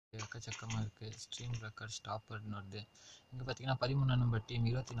எக்கச்சக்கமாக இருக்குது. Stream record ஸ்டாப்பர்னு வருது. இங்கே பார்த்தீங்கன்னா 13 number team,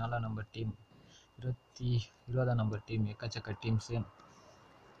 24 number team, 20 number team, எக்கச்சக்க டீம்ஸு.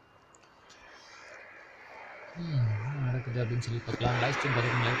 என்ன நடக்குது அப்படின்னு சொல்லி பார்க்கலாம். லைவ் ஸ்ட்ரீம்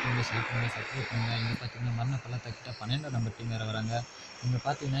பார்த்துக்கோங்க, லைக் பண்ணுங்கள், ஷேர் பண்ணுங்கள், சப்ஸ்கிரைப் பண்ணுங்கள். இங்கே பார்த்தீங்கன்னா மரண பள்ளத்தாக்கிட்ட 12 நம்பர் டீம் வேறு வராங்க. இங்கே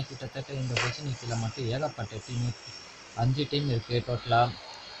பார்த்தீங்கன்னா கிட்டத்தட்ட இந்த பொசிஷன் கீழே மட்டும் ஏகப்பட்ட டீம், 5 டீம் இருக்குது டோட்டலாக.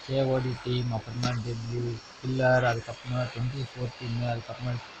 கேஓடி டீம், அப்புறமா டெப்யூ கில்லர், அதுக்கப்புறமா 24 டீமு,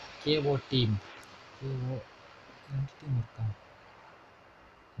 அதுக்கப்புறமா கேஓ டீம். கேஓ 2 டீம் இருக்கா?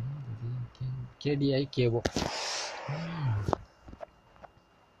 கேடிஐ கேஓ.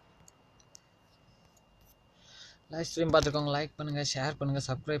 லைவ் ஸ்ட்ரீம் பார்த்துக்கோங்க, லைக் பண்ணுங்கள், ஷேர் பண்ணுங்கள்,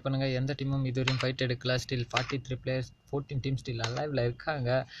 சப்ஸ்கிரைப் பண்ணுங்கள். எந்த டீமும் இதுவரையும் ஃபைட் எடுக்கல. ஸ்டில் 43 பிளேயர்ஸ், 14 டீம் ஸ்டில் அலைவில் இருக்காங்க.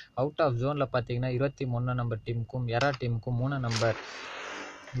 அவுட் ஆஃப் ஜோனில் பார்த்தீங்கன்னா 23 நம்பர் டீமுக்கும், எரா டீமுக்கும், 3 நம்பர்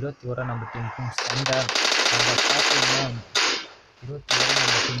 21 நம்பர் டீமுக்கும் சண்டை. அங்கே பார்த்தீங்கன்னா 21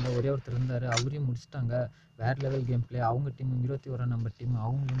 நம்பர் டீமில் ஒரே ஒருத்தர் இருந்தார், அவரையும் முடிச்சுட்டாங்க. வேறு லெவல் கேம் பிளே. அவங்க டீமும் 21 நம்பர் டீம்,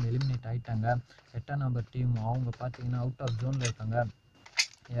 அவங்களும் எலிமினேட் ஆகிட்டாங்க. 8 நம்பர் டீம் அவங்க பார்த்தீங்கன்னா அவுட் ஆஃப் ஜோனில் இருக்காங்க.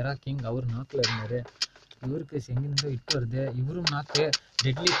 எரா கிங் அவர் நாக்கில் இருந்தார். இவருக்கு எங்கிருந்தோ இட்டு வருது, இவரும் நாக்கு.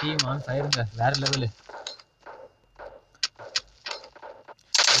 டெட்லி டீம் ஆன் ஃபயருங்க, வேறு லெவலு.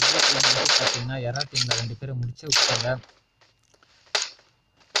 டெட்லி டீம் வந்து பார்த்தீங்கன்னா எரா டீமில் 2 பேரை முடிச்சு விட்டாங்க.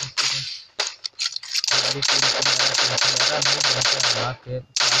 நாக்கு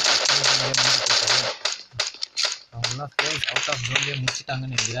அவங்களாம் ஃபேஸ் அவுட் ஆஃப் ஜோன்லேயே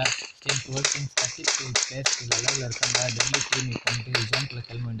முடிச்சுட்டாங்கன்னு நினைக்கிறேன். டீம் 12 டீம்ஸ் 32 பிளேயர்ஸ் லெவலில் இருக்காங்க. டெல்லி டீம் இப்போ வந்து ஜோன்குள்ளே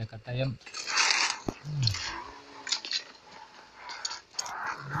கிளம்ப வேண்டிய கட்டாயம்.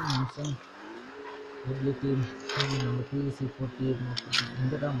 டெல்லி டீம் நம்ம பியூசி 40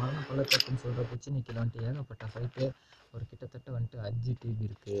 இங்கே தான் மரண பள்ளத்தாக்குன்னு சொல்கிற பிரச்சனைக்கு வந்துட்டு ஏகப்பட்ட ஃபைட்டு. ஒரு கிட்டத்தட்ட வந்துட்டு 5 டீம்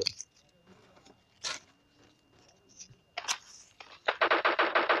இருக்குது.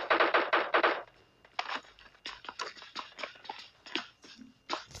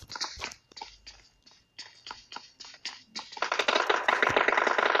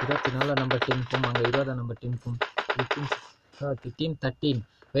 நம்பர் டீமுக்கும் அங்கே 20 நம்பர் டீமுக்கும் team 13.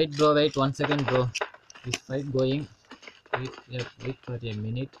 Wait bro, wait 1 second bro. This fight going. Wait for a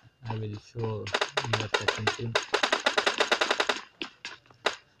minute. I will show your second team.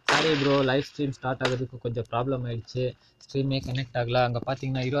 Sorry bro, live stream start ஆகிறதுக்கு கொஞ்சம் ப்ராப்ளம் ஆயிடுச்சு. ஸ்ட்ரீமே கனெக்ட் ஆகல. அங்கே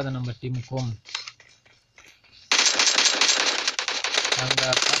பார்த்தீங்கன்னா 20 நம்பர் டீமுக்கும் அங்கே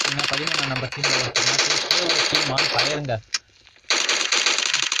பார்த்தீங்கன்னா 13 number team on ஃபயருங்க.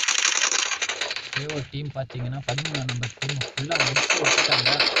 KO team பார்த்தீங்கன்னா 13 நம்பர் டீம் ஃபுல்லாக முடிச்சு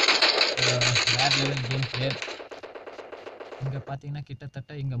வச்சுட்டாங்க. வேறு லெவல் கேம் பிளே. இங்கே பார்த்தீங்கன்னா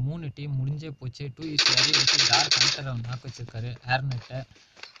கிட்டத்தட்ட இங்கே 3 டீம் முடிஞ்சே போச்சு. 2 அடி வச்சு டார்க் ஹண்டர் அவன் நாக்கு வச்சிருக்காரு ஏர்நெட்டை.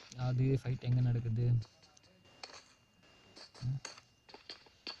 அது ஃபைட் எங்கே நடக்குது?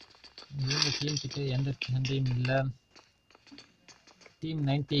 இவங்க டீம் கிட்ட எந்த சண்டையும் இல்லை. Team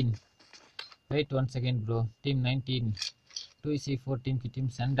 19. Wait 1 second bro. Team 19 2C4 team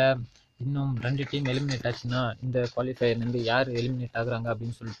கிட்டையும் சண்டை. இன்னும் 2 டீம் எலிமினேட் ஆச்சுன்னா இந்த குவாலிஃபயர்லேருந்து யார் எலிமினேட் ஆகுறாங்க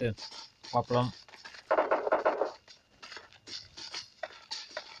அப்படின்னு சொல்லிட்டு பார்க்கலாம்.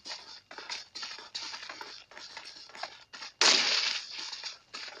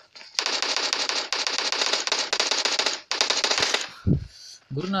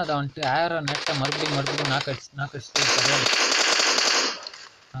 குருநாதா வந்துட்டு ஆயிரோ நெட்டை மறுபடியும் நாக்கடிச்சுட்டு இருக்காரு.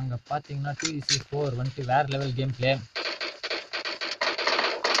 அங்கே பார்த்தீங்கன்னா 2C4 வந்துட்டு வேறு level game play.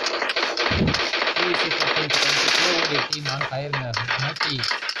 2C4 team on ஃபயருங்க. Naughty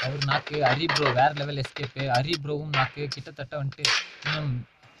அவர் நாக்கு. ஹரி ப்ரோ வேறு லெவல் எஸ்கேப்பு. ஹரி ப்ரோவும் நாக்கு. கிட்டத்தட்ட வந்துட்டு இன்னும்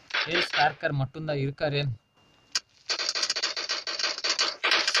ஏல் ஸ்டார்க்கர் மட்டும்தான் இருக்காரு.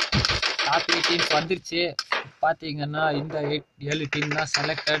 டாப் 8 டீம்ஸ் வந்துருச்சு. பார்த்தீங்கன்னா இந்த 7 டீம் தான்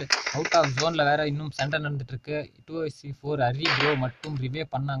செலக்டட். அவுட் ஆஃப் ஜோனில் வேறு இன்னும் சண்டை நடந்துட்டுருக்கு. 2C4 ஹரி ப்ரோ மட்டும் ரிவே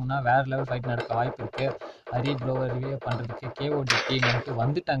பண்ணாங்கன்னா வேறு லெவல் ஃபைட் நடக்க வாய்ப்பு இருக்குது. ஹரி ப்ரோவை ரிவே பண்ணுறதுக்கு கேஓடி டீம்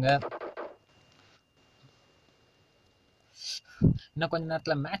வந்துட்டாங்க. இன்னும் கொஞ்ச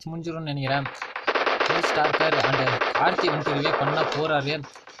நேரத்தில் மேட்ச் முடிஞ்சிடும்னு நினைக்கிறேன். ஹெல் ஸ்டார்க்கர் அண்ட் கார்த்தி வந்துட்டு ரிவே பண்ண போகிறாரு.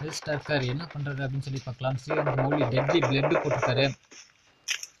 ஹெல் ஸ்டார்க்கர் என்ன பண்ணுறாரு அப்படின்னு சொல்லி பார்க்கலாம். ஸ்ரீரங்க மௌலி டெட்லி பிளட்டு போட்டிருக்காரு.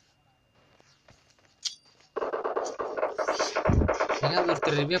 யாராவது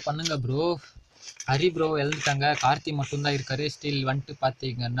ஒருத்தர் ரிவ்யூ பண்ணுங்க ப்ரோ. ஹரி ப்ரோ எழுந்துட்டாங்க. கார்த்தி மட்டும்தான் இருக்காரு. ஸ்டில் வந்துட்டு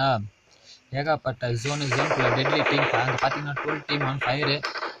பார்த்தீங்கன்னா ஏகப்பட்ட ஜோனுக்குள்ள டெட்லி டீம். அங்கே பார்த்தீங்கன்னா 12 team on fire.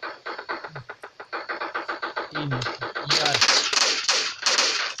 Team ER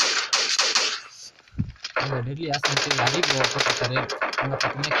அங்கே டெட்லி ஆசை ஹரி ப்ரோ போட்டிருக்காரு. அங்கே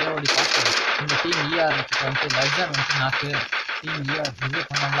பார்த்தீங்கன்னா கேஓடி பார்த்தாரு. இந்த டீம் இஆர் வந்துட்டு லெஜன் வந்துட்டு நாக்கு. டீம் இஆர் ரிவ்யூ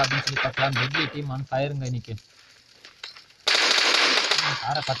பண்ணாங்களா அப்படின்னு சொல்லி பார்க்கலாம். டெட்லி டீம் ஆன் ஃபயருங்க இன்னைக்கு.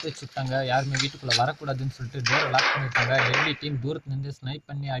 காரை பற்ற வச்சு விட்டாங்க. யாருமே வீட்டுக்குள்ளே வரக்கூடாதுன்னு சொல்லிட்டு டோரை லாக் பண்ணியிருக்காங்க. டெல்லி டீம் தூரத்துலேருந்து ஸ்னைப்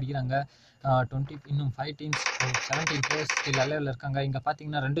பண்ணி அடிக்கிறாங்க. 20 இன்னும் 5 டீம்ஸ் 17 பிளேயர்ஸ் ஸ்டில் அலைவில் இருக்காங்க. இங்கே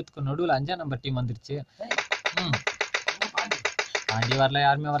பார்த்தீங்கன்னா ரெண்டுத்துக்கும் நடுவில் 5ஆம் நம்பர் டீம் வந்துருச்சு. தாண்டி வரல,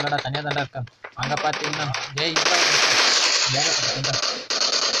 யாருமே வரலடா, தனியாக தாண்டா இருக்கேன். அங்கே பார்த்தீங்கன்னா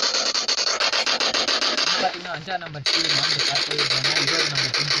பார்த்தீங்கன்னா 5ஆம் நம்பர் டீம் வந்து பார்த்துருக்காங்க. 20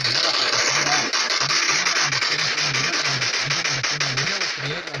 நம்பர் டீம்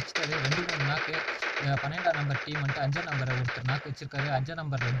வச்சுட்டாரு. 2-3 நாக்கு. 12ஆம் நம்பர் டீம் வந்துட்டு 5ஆம் நம்பரை ஒருத்தர் நாக்கு வச்சிருக்காரு. 5ஆம்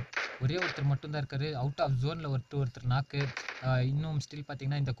நம்பர் ஒரே ஒருத்தர் மட்டும்தான் இருக்காரு. அவுட் ஆஃப் ஜோனில் ஒருத்தர் நாக்கு. இன்னும் ஸ்டில்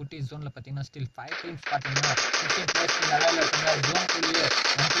பார்த்தீங்கன்னா இந்த குட்டி ஜோனில் பார்த்தீங்கன்னா ஸ்டில் 5 டீம்ஸ் பார்த்தீங்கன்னா 15 பிளேயர்ஸ் நல்லா இருக்காங்க. ஜோனுக்குள்ளேயே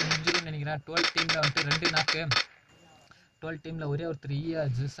வந்துட்டு முடிஞ்சிரும்னு நினைக்கிறேன். 12 டீமில் வந்துட்டு 2 நாக்கு. 12 டீமில் ஒரே ஒருத்தர்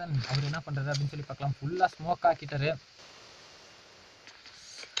ஜிசன் அவர் என்ன பண்ணுறாரு அப்படின்னு சொல்லி பார்க்கலாம். ஃபுல்லாக ஸ்மோக் ஆக்கிட்டாரு.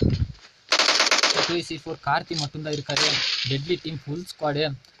 2C4 கார்த்தி மட்டும்தான் இருக்காரு. Deadly team full squad.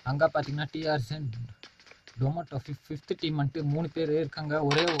 அங்கே பார்த்தீங்கன்னா டிஆர்ஸ் டொமோட்டோ 5th டீம் வந்துட்டு 3 பேர் இருக்காங்க.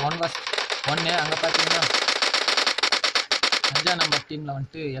 ஒரே 1 vs 1. அங்கே பார்த்தீங்கன்னா 5ஆம் நம்பர் டீமில்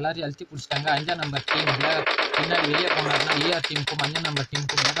வந்துட்டு எல்லாரையும் அழுத்தி பிடிச்சிட்டாங்க. 5ஆம் நம்பர் டீம் பின்னாடி வெளியே போனாருன்னா ER டீமுக்கும் 5ஆம் நம்பர்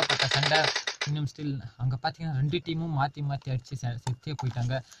டீமுக்கும் ஏகப்பட்ட சண்டை. இன்னும் ஸ்டில் அங்கே பார்த்தீங்கன்னா 2 டீமும் மாற்றி அடித்து செத்தே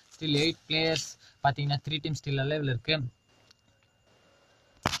போயிட்டாங்க. ஸ்டில் 8 பிளேயர்ஸ் பார்த்தீங்கன்னா 3 டீம் ஸ்டில் அலைவில் இருக்குது.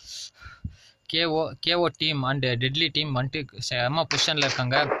 KO team and deadly team வந்துட்டு செம்ம பொசிஷனில்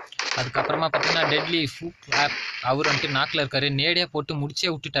இருக்காங்க. அதுக்கப்புறமா பார்த்தீங்கன்னா டெட்லி அவர் வந்துட்டு நாக்கில் இருக்காரு. நேடே போட்டு முடிச்சே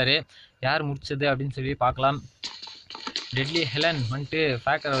விட்டுட்டாரு. யார் முடிச்சது அப்படின்னு சொல்லி பார்க்கலாம். டெட்லி ஹெலன் வந்துட்டு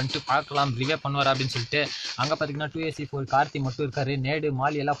ஃபேக்கரை வந்துட்டு பார்க்கலாம் ரிவே பண்ணுவார் அப்படின்னு சொல்லிட்டு. அங்கே பார்த்தீங்கன்னா 2AC4 கார்த்தி மட்டும் இருக்காரு. நேடு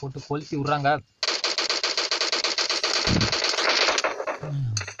மாலி எல்லாம் போட்டு கொளுத்தி விட்றாங்க.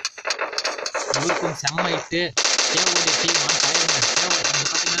 இவருக்கும் செம்ம இட்டு. கேஓடி டீம் பார்த்தீங்கன்னா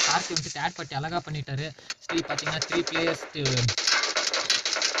கார்த்தி வந்துட்டு தேர்ட் பார்ட்டி அழகாக பண்ணிட்டாரு. ஸ்டில் பார்த்தீங்கன்னா 3 பிளேயர்ஸ்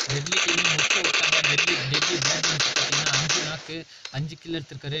டெட்லி டீம் முடிச்சு விட்டாங்க. டெட்லி பேட் வந்துட்டு பார்த்தீங்கன்னா 5 நாக்கு 5 கில்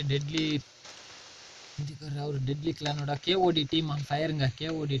எடுத்திருக்காரு. அவர் deadly கிளானோட KOT team on ஃபயருங்க.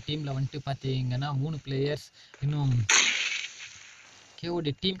 KOT டீமில் வந்துட்டு பார்த்தீங்கன்னா 3 பிளேயர்ஸ். இன்னும்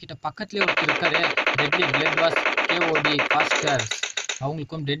கேஓடி டீம் கிட்ட பக்கத்துலேயே ஒருத்தர் இருக்காரு. Deadly blood was KOT pastors.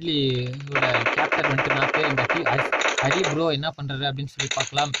 அவங்களுக்கும் டெட்லியோட கேப்டர் வந்துட்டு நாக்கு. இந்த ஹரி ப்ரோ என்ன பண்ணுறாரு அப்படின்னு சொல்லி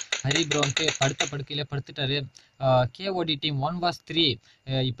பார்க்கலாம். ஹரி ப்ரோ வந்துட்டு படுக்கையிலே படுத்துட்டாரு. KOT team 1 vs 3.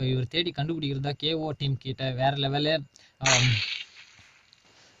 இப்போ இவர் தேடி கண்டுபிடிக்கிறதா கேஓ டீம் கிட்ட வேற லெவலு.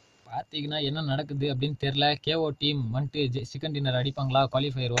 பார்த்தீங்கன்னா என்ன நடக்குது அப்படின்னு தெரில. கேஓ டீம் வந்துட்டு சிக்கன் டின்னர் அடிப்பாங்களா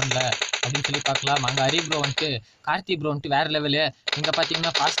குவாலிஃபயர் 1ல் அப்படின்னு சொல்லி பார்க்கலாம். அங்கே ஹரி ப்ரோ வந்துட்டு கார்த்தி ப்ரோ வந்துட்டு வேறு லெவலு. இங்கே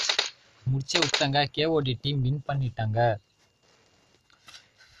பார்த்தீங்கன்னா ஃபாஸ்ட் முடிச்சே விட்டாங்க. கேஓடி டீம் வின் பண்ணிட்டாங்க.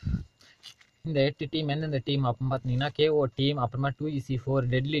 இந்த 8 டீம் எந்தெந்த டீம் அப்படின்னு பார்த்தீங்கன்னா கேஓ டீம், அப்புறமா 2EC4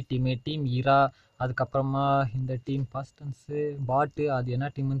 டெட்லி டீமு, டீம் ஈரா, அதுக்கப்புறமா இந்த டீம் பாஸ்டன்ஸு பாட்டு, அது என்ன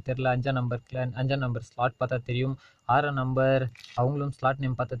டீமுன்னு தெரில. 5ஆம் நம்பர் கிளான் 5ஆம் நம்பர் ஸ்லாட் பார்த்தா தெரியும். 6ஆம் நம்பர் அவங்களும் ஸ்லாட்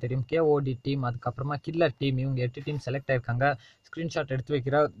நேம் பார்த்தா தெரியும். கேஓடி டீம், அதுக்கப்புறமா கில்லர் டீம். இவங்க 8 டீம் செலக்ட் ஆயிருக்காங்க. ஸ்க்ரீன்ஷாட் எடுத்து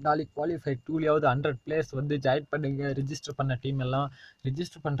வைக்கிறேன். நாளைக்கு குவாலிஃபை 2லையாவது 100 பிளேயர்ஸ் வந்து ஜாயின் பண்ணுங்க. ரிஜிஸ்டர் பண்ண டீம் எல்லாம்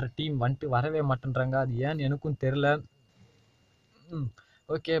ரிஜிஸ்டர் பண்ணுற டீம் வந்துட்டு வரவே மாட்டேன்றாங்க. அது ஏன்னு எனக்கும் தெரில.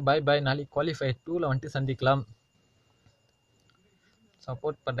 Okay, by. நாளைக்கு குவாலிஃபை 2ல் வந்துட்டு சந்திக்கலாம்.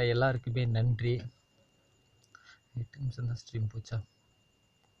 சப்போர்ட் பண்ணுற எல்லாருக்குமே நன்றி. 8 நிமிஷம் தான் ஸ்ட்ரீம் போச்சா?